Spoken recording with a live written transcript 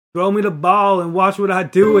Throw me the ball and watch what I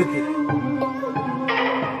do with it.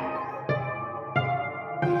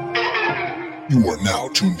 You are now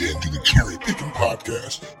tuned in to the CherryPickin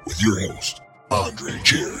podcast with your host, Andre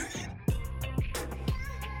Cherry.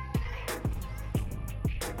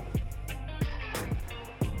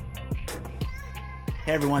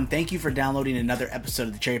 Hey everyone, thank you for downloading another episode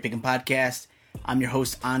of the CherryPickin podcast. I'm your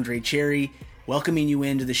host, Andre Cherry, welcoming you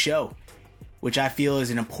into the show, which I feel is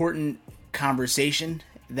an important conversation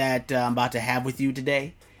that I'm about to have with you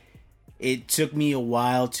today. It took me a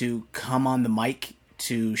while to come on the mic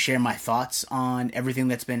to share my thoughts on everything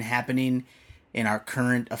that's been happening in our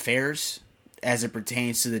current affairs as it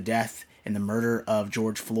pertains to the death and the murder of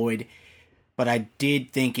George Floyd. But I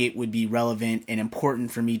did think it would be relevant and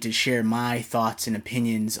important for me to share my thoughts and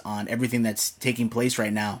opinions on everything that's taking place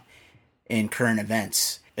right now in current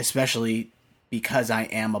events, especially because I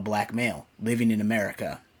am a black male living in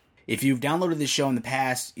America. If you've downloaded this show in the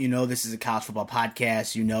past, you know this is a college football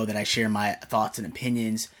podcast. You know that I share my thoughts and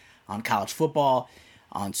opinions on college football,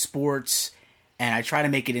 on sports, and I try to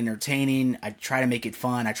make it entertaining. I try to make it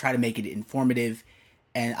fun. I try to make it informative,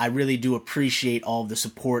 and I really do appreciate all of the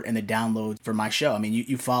support and the downloads for my show. I mean,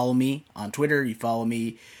 you follow me on Twitter, you follow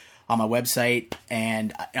me on my website,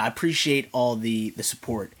 and I appreciate all the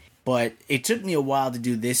support. But it took me a while to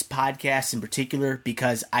do this podcast in particular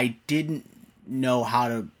because I didn't know how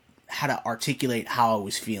to articulate how I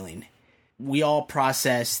was feeling. We all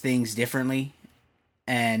process things differently,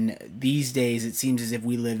 and these days it seems as if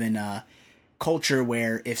we live in a culture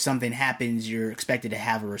where if something happens, you're expected to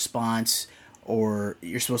have a response or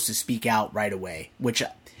you're supposed to speak out right away, which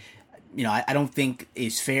I don't think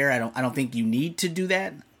is fair. I don't think you need to do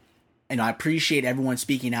that. And I appreciate everyone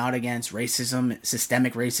speaking out against racism,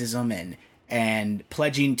 systemic racism, and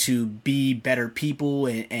pledging to be better people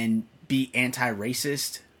and be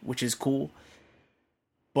anti-racist, which is cool.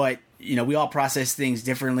 But, we all process things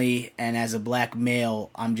differently, and as a black male,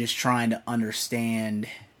 I'm just trying to understand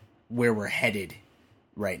where we're headed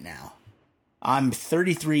right now. I'm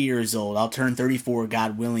 33 years old. I'll turn 34,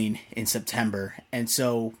 God willing, in September. And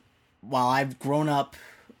so, while I've grown up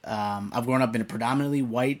in a predominantly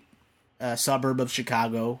white suburb of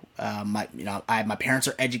Chicago. My parents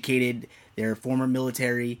are educated. They're former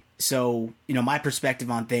military. So, my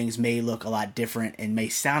perspective on things may look a lot different and may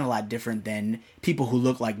sound a lot different than people who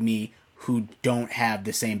look like me who don't have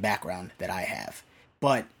the same background that I have.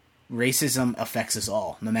 But racism affects us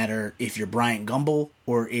all, no matter if you're Bryant Gumbel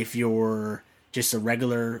or if you're just a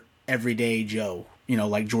regular everyday Joe,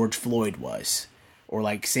 like George Floyd was, or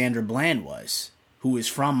like Sandra Bland was, who is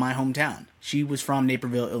from my hometown. She was from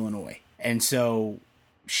Naperville, Illinois. And so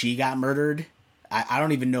she got murdered. I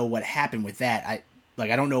don't even know what happened with that. I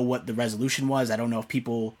don't know what the resolution was. I don't know if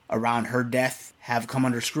people around her death have come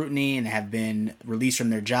under scrutiny and have been released from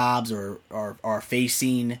their jobs or are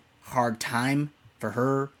facing hard time for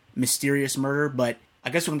her mysterious murder. But I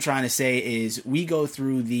guess what I'm trying to say is we go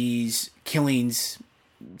through these killings,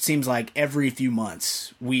 seems like every few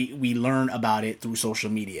months. We learn about it through social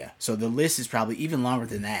media. So the list is probably even longer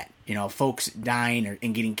than that. Folks dying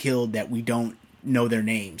and getting killed that we don't know their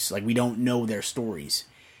names. Like, we don't know their stories.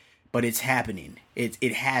 But it's happening.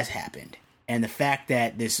 It has happened. And the fact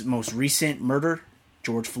that this most recent murder,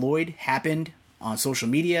 George Floyd, happened on social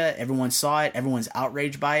media, everyone saw it, everyone's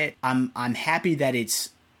outraged by it. I'm happy that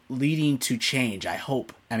it's leading to change, I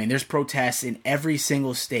hope. I mean, there's protests in every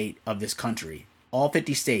single state of this country. All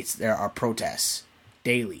 50 states, there are protests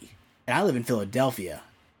daily. And I live in Philadelphia.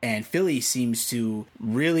 And Philly seems to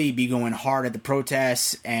really be going hard at the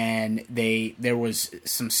protests, and there was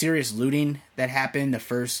some serious looting that happened the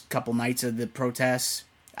first couple nights of the protests.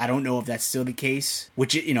 I don't know if that's still the case,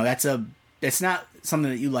 which, that's not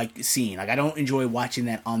something that you like seeing. Like, I don't enjoy watching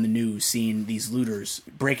that on the news, seeing these looters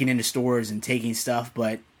breaking into stores and taking stuff.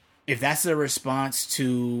 But if that's the response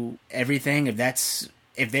to everything,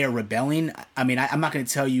 if they are rebelling, I mean, I'm not going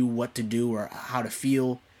to tell you what to do or how to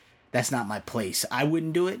feel. That's not my place. I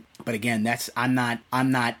wouldn't do it. But again, I'm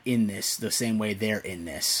not in this the same way they're in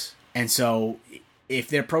this. And so if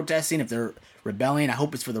they're protesting, if they're rebelling, I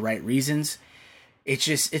hope it's for the right reasons. It's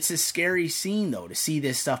a scary scene, though, to see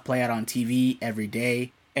this stuff play out on TV every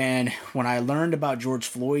day. And when I learned about George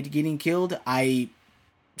Floyd getting killed, I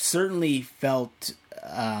certainly felt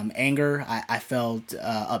anger. I felt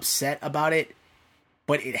upset about it.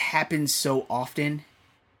 But it happens so often.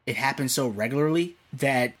 It happens so regularly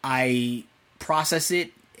that I process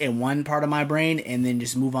it in one part of my brain and then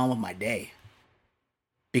just move on with my day.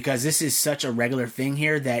 Because this is such a regular thing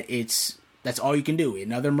here that that's all you can do.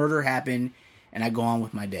 Another murder happened, and I go on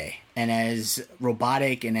with my day. And as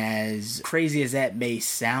robotic and as crazy as that may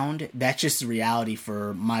sound, that's just the reality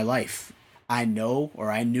for my life. I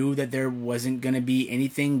knew that there wasn't going to be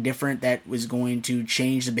anything different that was going to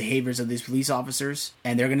change the behaviors of these police officers,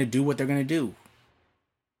 and they're going to do what they're going to do.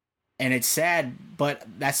 And it's sad, but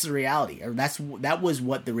that's the reality. Or that was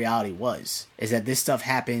what the reality was, is that this stuff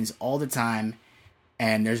happens all the time,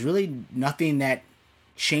 and there's really nothing that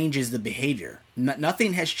changes the behavior.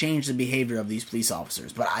 Nothing has changed the behavior of these police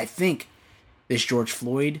officers. But I think this George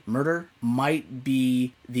Floyd murder might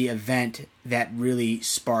be the event that really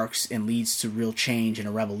sparks and leads to real change and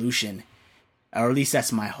a revolution. Or at least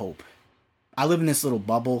that's my hope. I live in this little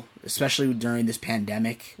bubble, especially during this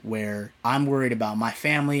pandemic, where I'm worried about my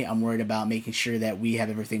family. I'm worried about making sure that we have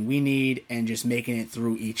everything we need and just making it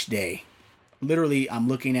through each day. Literally, I'm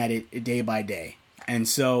looking at it day by day. And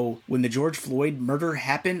so when the George Floyd murder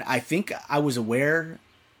happened, I think I was aware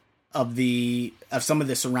of some of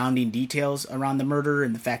the surrounding details around the murder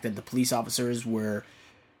and the fact that the police officers were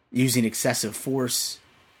using excessive force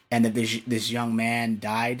and that this young man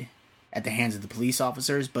died at the hands of the police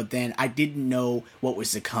officers. But then I didn't know what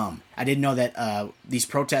was to come. I didn't know that these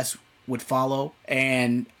protests would follow.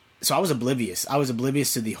 And so I was oblivious. I was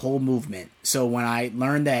oblivious to the whole movement. So when I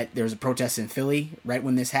learned that there was a protest in Philly right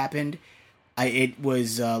when this happened, it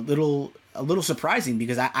was a little surprising,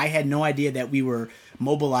 because I had no idea that we were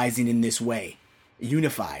mobilizing in this way,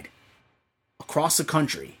 unified across the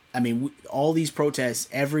country. I mean, all these protests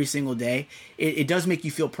every single day, it does make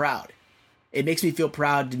you feel proud. It makes me feel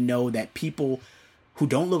proud to know that people who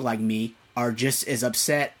don't look like me are just as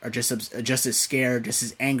upset, or just as scared, just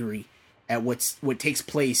as angry at what takes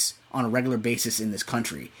place on a regular basis in this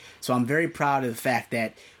country. So I'm very proud of the fact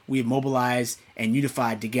that we have mobilized and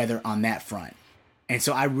unified together on that front. And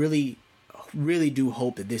so I really, really do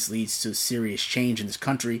hope that this leads to serious change in this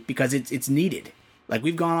country, because it's needed. Like,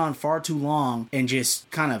 we've gone on far too long and just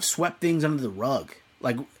kind of swept things under the rug.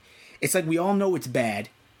 Like, it's like we all know it's bad,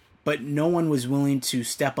 but no one was willing to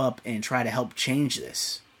step up and try to help change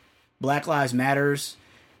this. Black Lives Matters,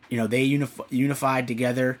 they unified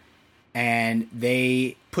together, and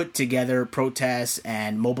they put together protests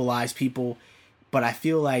and mobilized people. But I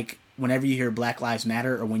feel like whenever you hear Black Lives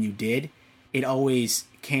Matter, or when you did, it always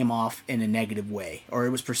came off in a negative way, or it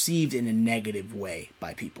was perceived in a negative way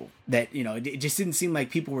by people. That, it just didn't seem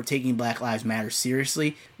like people were taking Black Lives Matter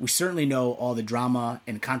seriously. We certainly know all the drama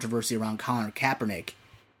and controversy around Colin Kaepernick.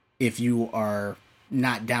 If you are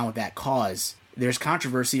not down with that cause, there's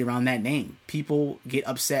controversy around that name. People get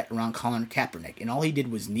upset around Colin Kaepernick, and all he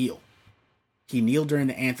did was kneel. He kneeled during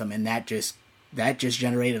the anthem, and that just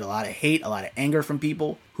generated a lot of hate, a lot of anger from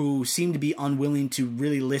people who seemed to be unwilling to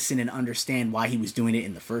really listen and understand why he was doing it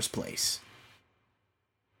in the first place.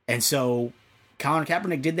 And so Colin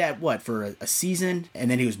Kaepernick did that, for a season, and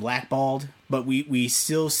then he was blackballed. But we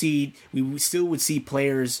still would see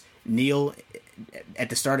players kneel at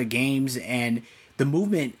the start of games, and the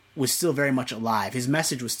movement was still very much alive. His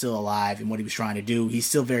message was still alive in what he was trying to do. He's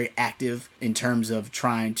still very active in terms of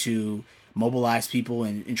trying to mobilize people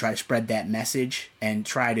and try to spread that message and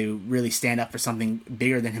try to really stand up for something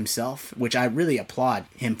bigger than himself, which I really applaud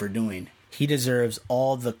him for doing. He deserves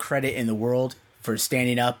all the credit in the world for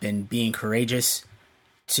standing up and being courageous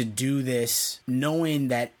to do this, knowing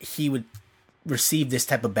that he would receive this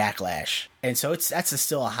type of backlash. And so that's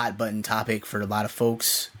still a hot button topic for a lot of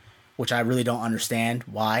folks, which I really don't understand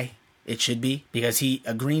why it should be, because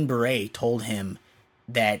a Green Beret told him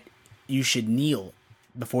that you should kneel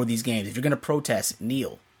before these games. If you're going to protest,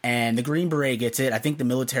 kneel. And the Green Beret gets it. I think the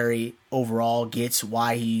military overall gets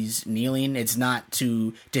why he's kneeling. It's not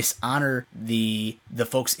to dishonor the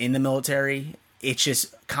folks in the military. It's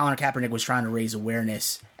just Colin Kaepernick was trying to raise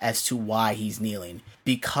awareness as to why he's kneeling,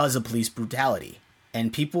 because of police brutality.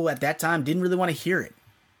 And people at that time didn't really want to hear it.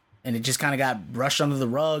 And it just kind of got brushed under the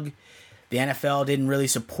rug. The NFL didn't really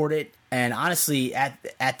support it. And honestly, at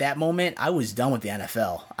that moment, I was done with the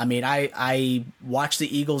NFL. I mean, I watch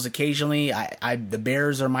the Eagles occasionally. The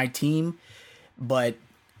Bears are my team. But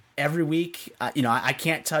every week, I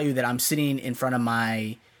can't tell you that I'm sitting in front of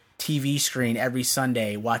my TV screen every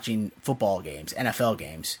Sunday watching football games, NFL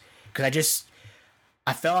games. Because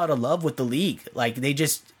I fell out of love with the league. Like,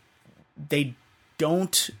 they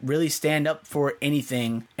don't really stand up for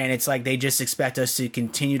anything. And it's like they just expect us to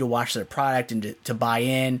continue to watch their product and to buy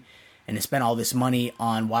in and to spend all this money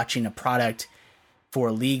on watching a product for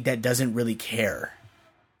a league that doesn't really care.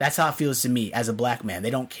 That's how it feels to me as a black man. They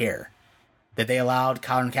don't care that they allowed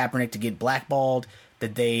Colin Kaepernick to get blackballed,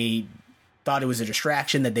 that they thought it was a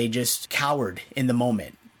distraction, that they just cowered in the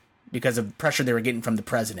moment because of pressure they were getting from the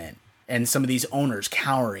president. and some of these owners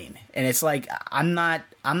cowering. And it's like, I'm not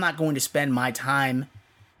going to spend my time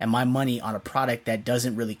and my money on a product that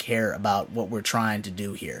doesn't really care about what we're trying to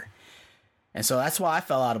do here. And so that's why I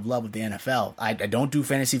fell out of love with the NFL. I don't do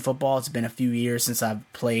fantasy football. It's been a few years since I've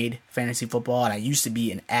played fantasy football, and I used to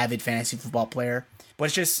be an avid fantasy football player. But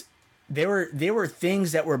it's just, there were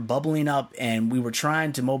things that were bubbling up, and we were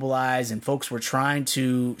trying to mobilize, and folks were trying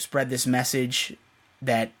to spread this message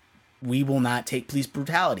that we will not take police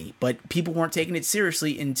brutality. But people weren't taking it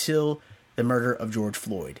seriously until the murder of George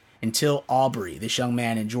Floyd, until Aubrey, this young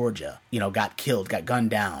man in Georgia, got killed, got gunned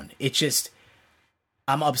down. It's just,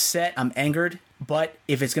 I'm upset, I'm angered, but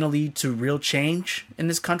if it's going to lead to real change in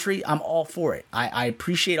this country, I'm all for it. I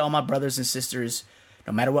appreciate all my brothers and sisters,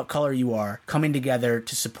 no matter what color you are, coming together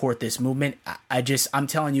to support this movement. I'm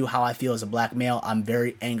telling you how I feel as a black male. I'm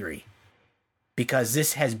very angry because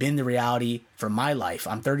this has been the reality for my life.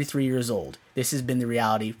 I'm 33 years old. This has been the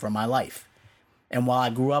reality for my life. And while I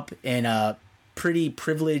grew up in a pretty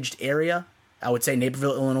privileged area, I would say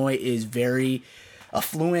Naperville, Illinois is very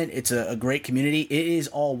affluent. It's a great community. It is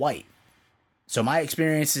all white. So my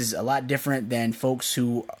experience is a lot different than folks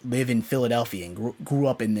who live in Philadelphia and grew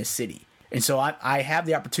up in this city. And so I have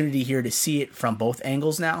the opportunity here to see it from both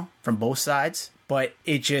angles now, from both sides. But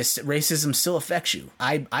racism still affects you.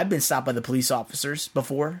 I've been stopped by the police officers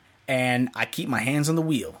before, and I keep my hands on the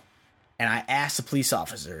wheel. And I ask the police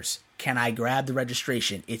officers, can I grab the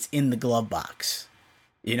registration? It's in the glove box.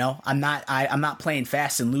 I'm not playing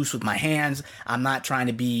fast and loose with my hands. I'm not trying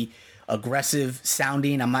to be aggressive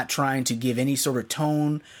sounding. I'm not trying to give any sort of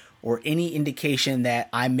tone or any indication that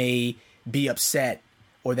I may be upset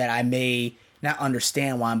or that I may not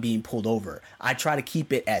understand why I'm being pulled over. I try to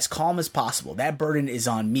keep it as calm as possible. That burden is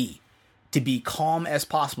on me to be calm as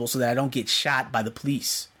possible so that I don't get shot by the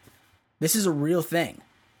police. This is a real thing.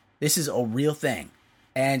 This is a real thing.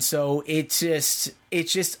 And so it's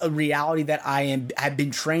just a reality that I've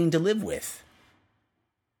been trained to live with.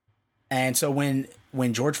 And so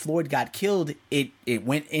when George Floyd got killed, it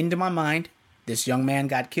went into my mind. This young man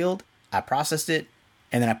got killed. I processed it,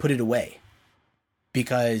 and then I put it away.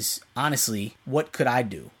 Because honestly, what could I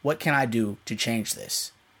do? What can I do to change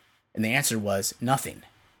this? And the answer was nothing.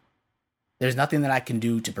 There's nothing that I can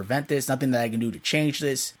do to prevent this, nothing that I can do to change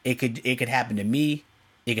this. It could happen to me.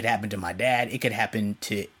 It could happen to my dad. It could happen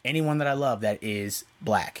to anyone that I love that is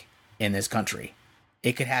black in this country.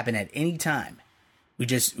 It could happen at any time. You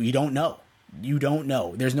don't know. You don't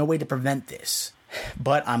know. There's no way to prevent this.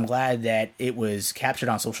 But I'm glad that it was captured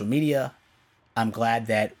on social media. I'm glad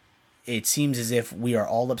that it seems as if we are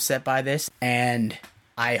all upset by this. And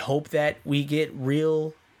I hope that we get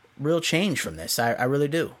real change from this. I really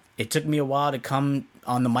do. It took me a while to come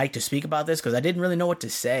on the mic to speak about this because I didn't really know what to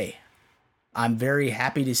say. I'm very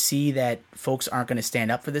happy to see that folks aren't going to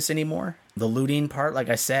stand up for this anymore. The looting part, like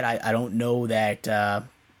I said, I don't know that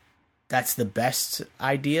that's the best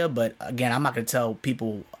idea. But again, I'm not going to tell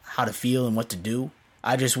people how to feel and what to do.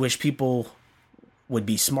 I just wish people would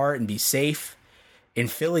be smart and be safe. In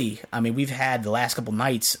Philly, we've had the last couple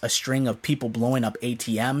nights a string of people blowing up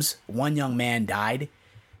ATMs. One young man died.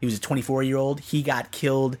 He was a 24-year-old. He got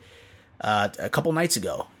killed a couple nights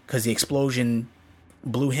ago because the explosion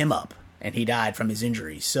blew him up. And he died from his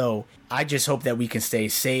injuries. So I just hope that we can stay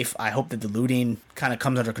safe. I hope that the looting kind of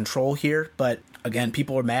comes under control here. But again,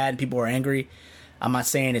 people are mad. People are angry. I'm not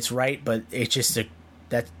saying it's right, but it's just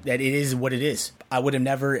that it is what it is. I would have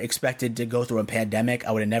never expected to go through a pandemic.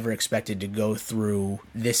 I would have never expected to go through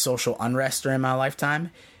this social unrest during my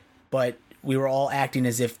lifetime. But we were all acting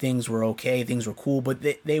as if things were okay, things were cool, but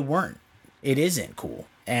they weren't. It isn't cool.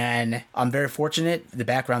 And I'm very fortunate, the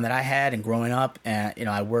background that I had and growing up, and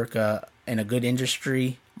I work in a good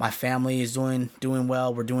industry. My family is doing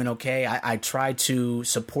well. We're doing okay. I try to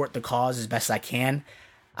support the cause as best I can.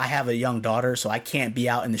 I have a young daughter, so I can't be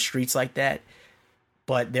out in the streets like that.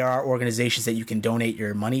 But there are organizations that you can donate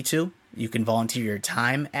your money to. You can volunteer your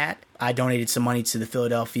time at. I donated some money to the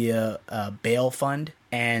Philadelphia Bail Fund,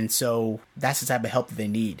 and so that's the type of help that they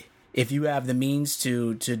need. If you have the means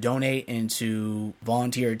to donate and to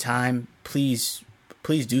volunteer your time, please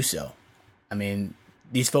do so.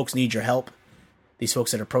 These folks need your help, these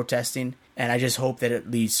folks that are protesting, and I just hope that it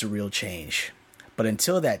leads to real change. But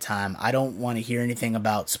until that time, I don't want to hear anything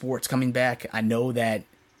about sports coming back. I know that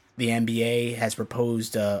the NBA has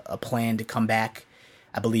proposed a plan to come back,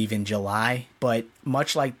 I believe, in July. But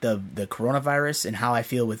much like the coronavirus and how I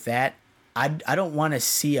feel with that, I don't want to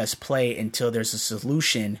see us play until there's a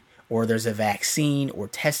solution or there's a vaccine or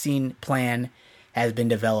testing plan has been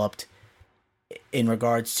developed in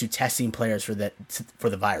regards to testing players for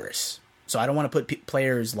the virus. So I don't want to put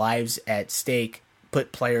players' lives at stake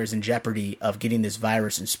put players in jeopardy of getting this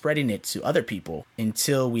virus and spreading it to other people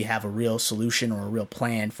until we have a real solution or a real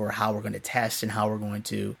plan for how we're going to test and how we're going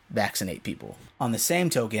to vaccinate people. On the same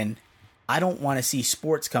token, I don't want to see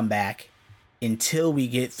sports come back until we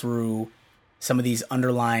get through some of these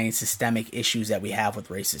underlying systemic issues that we have with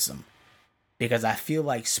racism. Because I feel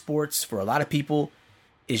like sports, for a lot of people,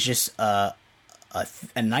 is just a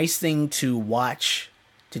nice thing to watch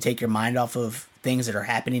to take your mind off of things that are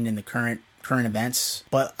happening in the current events.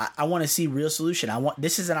 But I want to see real solution.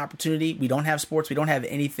 This is an opportunity. We don't have sports. We don't have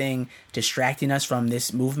anything distracting us from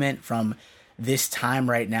this movement, from this time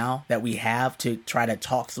right now that we have to try to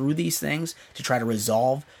talk through these things, to try to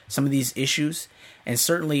resolve some of these issues. And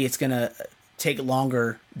certainly it's going to take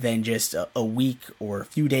longer than just a week or a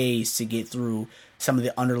few days to get through some of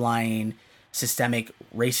the underlying systemic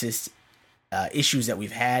racist issues that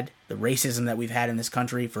we've had, the racism that we've had in this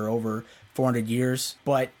country for over 400 years.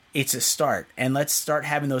 But it's a start. And let's start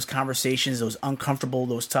having those conversations, those uncomfortable,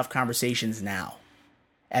 those tough conversations now,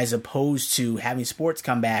 as opposed to having sports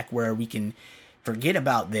come back where we can forget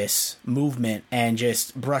about this movement and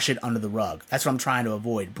just brush it under the rug. That's what I'm trying to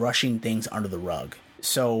avoid, brushing things under the rug.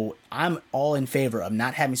 So I'm all in favor of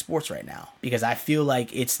not having sports right now because I feel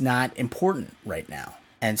like it's not important right now.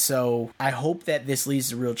 And so I hope that this leads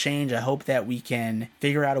to real change. I hope that we can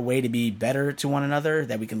figure out a way to be better to one another,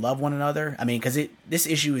 that we can love one another. I mean, because this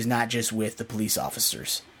issue is not just with the police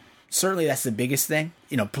officers. Certainly that's the biggest thing.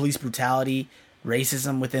 Police brutality,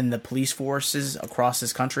 racism within the police forces across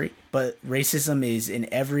this country. But racism is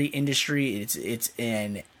in every industry. It's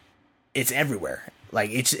everywhere. Like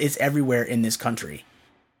it's everywhere in this country.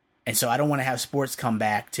 And so I don't want to have sports come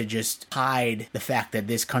back to just hide the fact that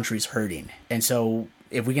this country's hurting. And so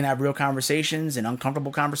if we can have real conversations and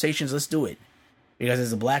uncomfortable conversations, let's do it. Because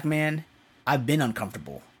as a black man, I've been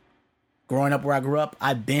uncomfortable. Growing up where I grew up,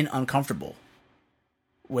 I've been uncomfortable.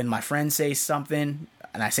 When my friends say something,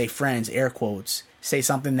 and I say friends, air quotes, say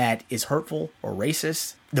something that is hurtful or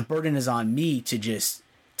racist, the burden is on me to just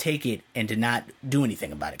take it and to not do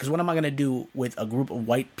anything about it. Because what am I going to do with a group of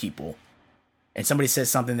white people and somebody says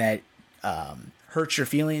something that hurts your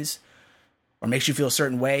feelings or makes you feel a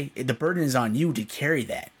certain way? The burden is on you to carry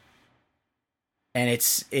that. And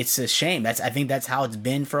it's a shame. I think that's how it's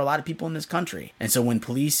been for a lot of people in this country. And so when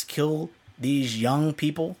police kill these young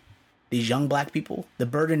people, these young black people, the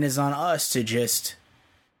burden is on us to just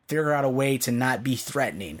figure out a way to not be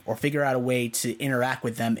threatening or figure out a way to interact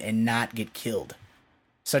with them and not get killed.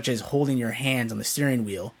 Such as holding your hands on the steering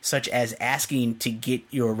wheel, such as asking to get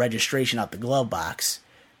your registration out the glove box,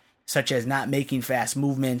 such as not making fast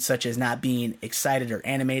movements, such as not being excited or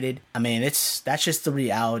animated. I mean, that's just the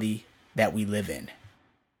reality that we live in.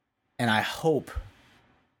 And I hope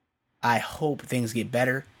things get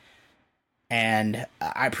better. And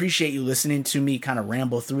I appreciate you listening to me kind of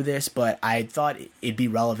ramble through this, but I thought it'd be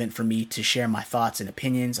relevant for me to share my thoughts and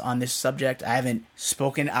opinions on this subject. I haven't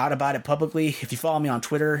spoken out about it publicly. If you follow me on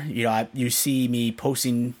Twitter, you see me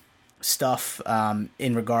posting stuff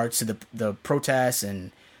in regards to the protests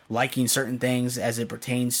and liking certain things as it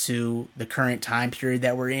pertains to the current time period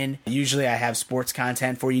that we're in. Usually I have sports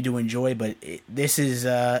content for you to enjoy, but this is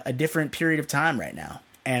a different period of time right now.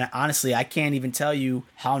 And honestly, I can't even tell you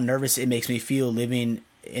how nervous it makes me feel living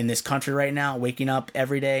in this country right now, waking up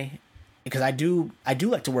every day. Because I do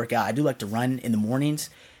like to work out. I do like to run in the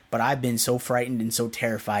mornings, but I've been so frightened and so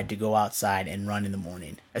terrified to go outside and run in the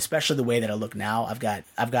morning, especially the way that I look now. I've got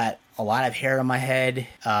a lot of hair on my head.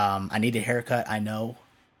 I need a haircut. I know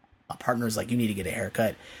my partner's like, you need to get a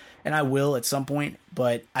haircut. And I will at some point,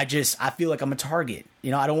 but I feel like I'm a target.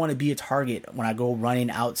 I don't want to be a target when I go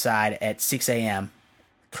running outside at 6 a.m.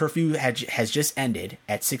 Curfew has just ended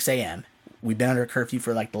at 6 a.m. We've been under curfew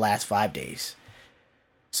for like the last 5 days.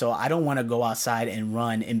 So I don't want to go outside and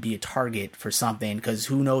run and be a target for something because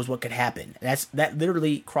who knows what could happen. That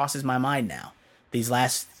literally crosses my mind now. These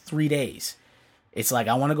last 3 days. It's like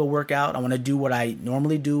I want to go work out. I want to do what I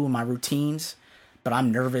normally do in my routines. But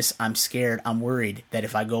I'm nervous. I'm scared. I'm worried that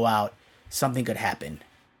if I go out, something could happen.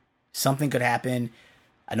 Something could happen.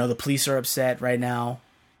 I know the police are upset right now.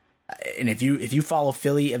 And if you follow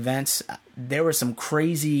Philly events, there was some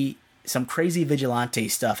crazy vigilante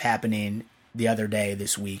stuff happening the other day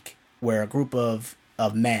this week where a group of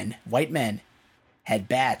men, white men, had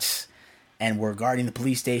bats and were guarding the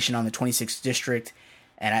police station on the 26th district,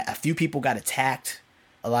 and a few people got attacked.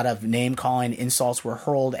 A lot of name-calling insults were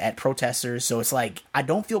hurled at protesters. So it's like, I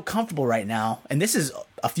don't feel comfortable right now. And this is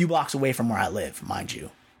a few blocks away from where I live, mind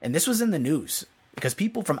you. And this was in the news. Because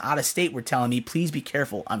people from out of state were telling me, please be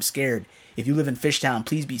careful. I'm scared. If you live in Fishtown,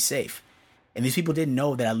 please be safe. And these people didn't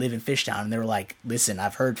know that I live in Fishtown. And they were like, listen,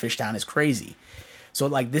 I've heard Fishtown is crazy. So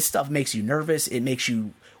like this stuff makes you nervous. It makes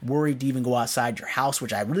you worried to even go outside your house,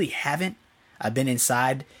 which I really haven't. I've been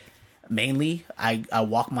inside mainly. I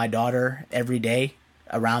walk my daughter every day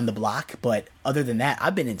around the block, but other than that,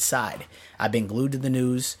 I've been inside. I've been glued to the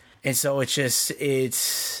news, and so it's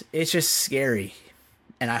just scary.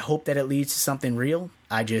 And I hope that it leads to something real.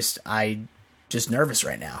 I just nervous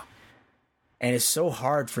right now. And it's so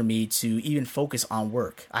hard for me to even focus on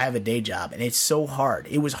work. I have a day job, and it's so hard.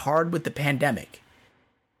 It was hard with the pandemic.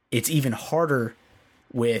 It's even harder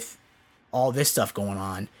with all this stuff going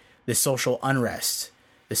on, the social unrest,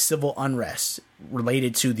 the civil unrest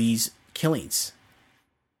related to these killings.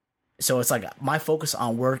 So it's like my focus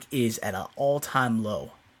on work is at an all-time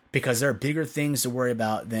low because there are bigger things to worry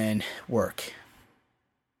about than work.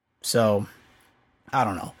 So, I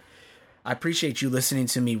don't know. I appreciate you listening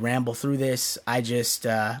to me ramble through this. I just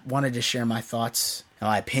wanted to share my thoughts and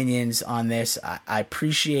my opinions on this. I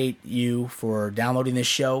appreciate you for downloading this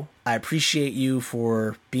show. I appreciate you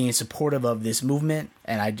for being supportive of this movement.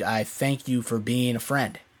 And I thank you for being a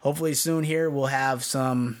friend. Hopefully soon here we'll have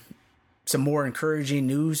some more encouraging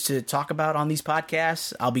news to talk about on these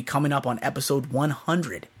podcasts. I'll be coming up on episode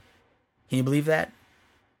 100. Can you believe that?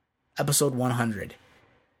 Episode 100.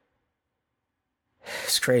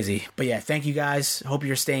 It's crazy. But yeah, thank you guys. Hope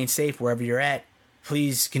you're staying safe wherever you're at.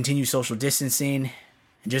 Please continue social distancing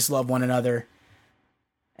and just love one another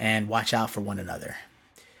and watch out for one another.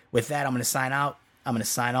 With that, I'm going to sign out. I'm going to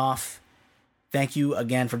sign off. Thank you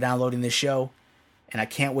again for downloading this show, and I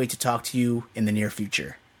can't wait to talk to you in the near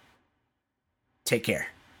future. Take care.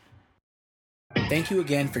 Thank you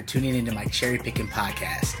again for tuning into my Cherry Pickin'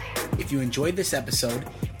 podcast. If you enjoyed this episode,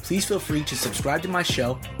 please feel free to subscribe to my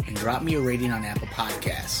show and drop me a rating on Apple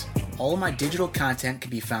Podcasts. All of my digital content can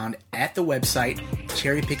be found at the website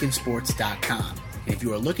CherryPickinSports.com. And if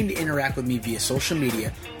you are looking to interact with me via social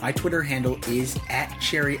media, my Twitter handle is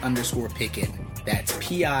 @Cherry_Pickin. That's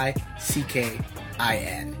PICKIN.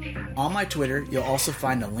 On my Twitter, you'll also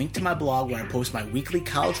find a link to my blog where I post my weekly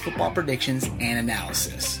college football predictions and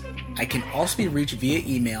analysis. I can also be reached via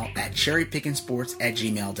email at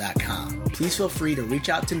cherrypickinsports@gmail.com. Please feel free to reach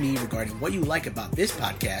out to me regarding what you like about this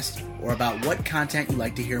podcast or about what content you'd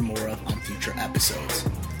like to hear more of on future episodes.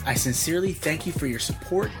 I sincerely thank you for your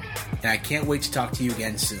support, and I can't wait to talk to you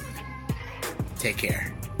again soon. Take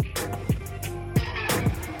care.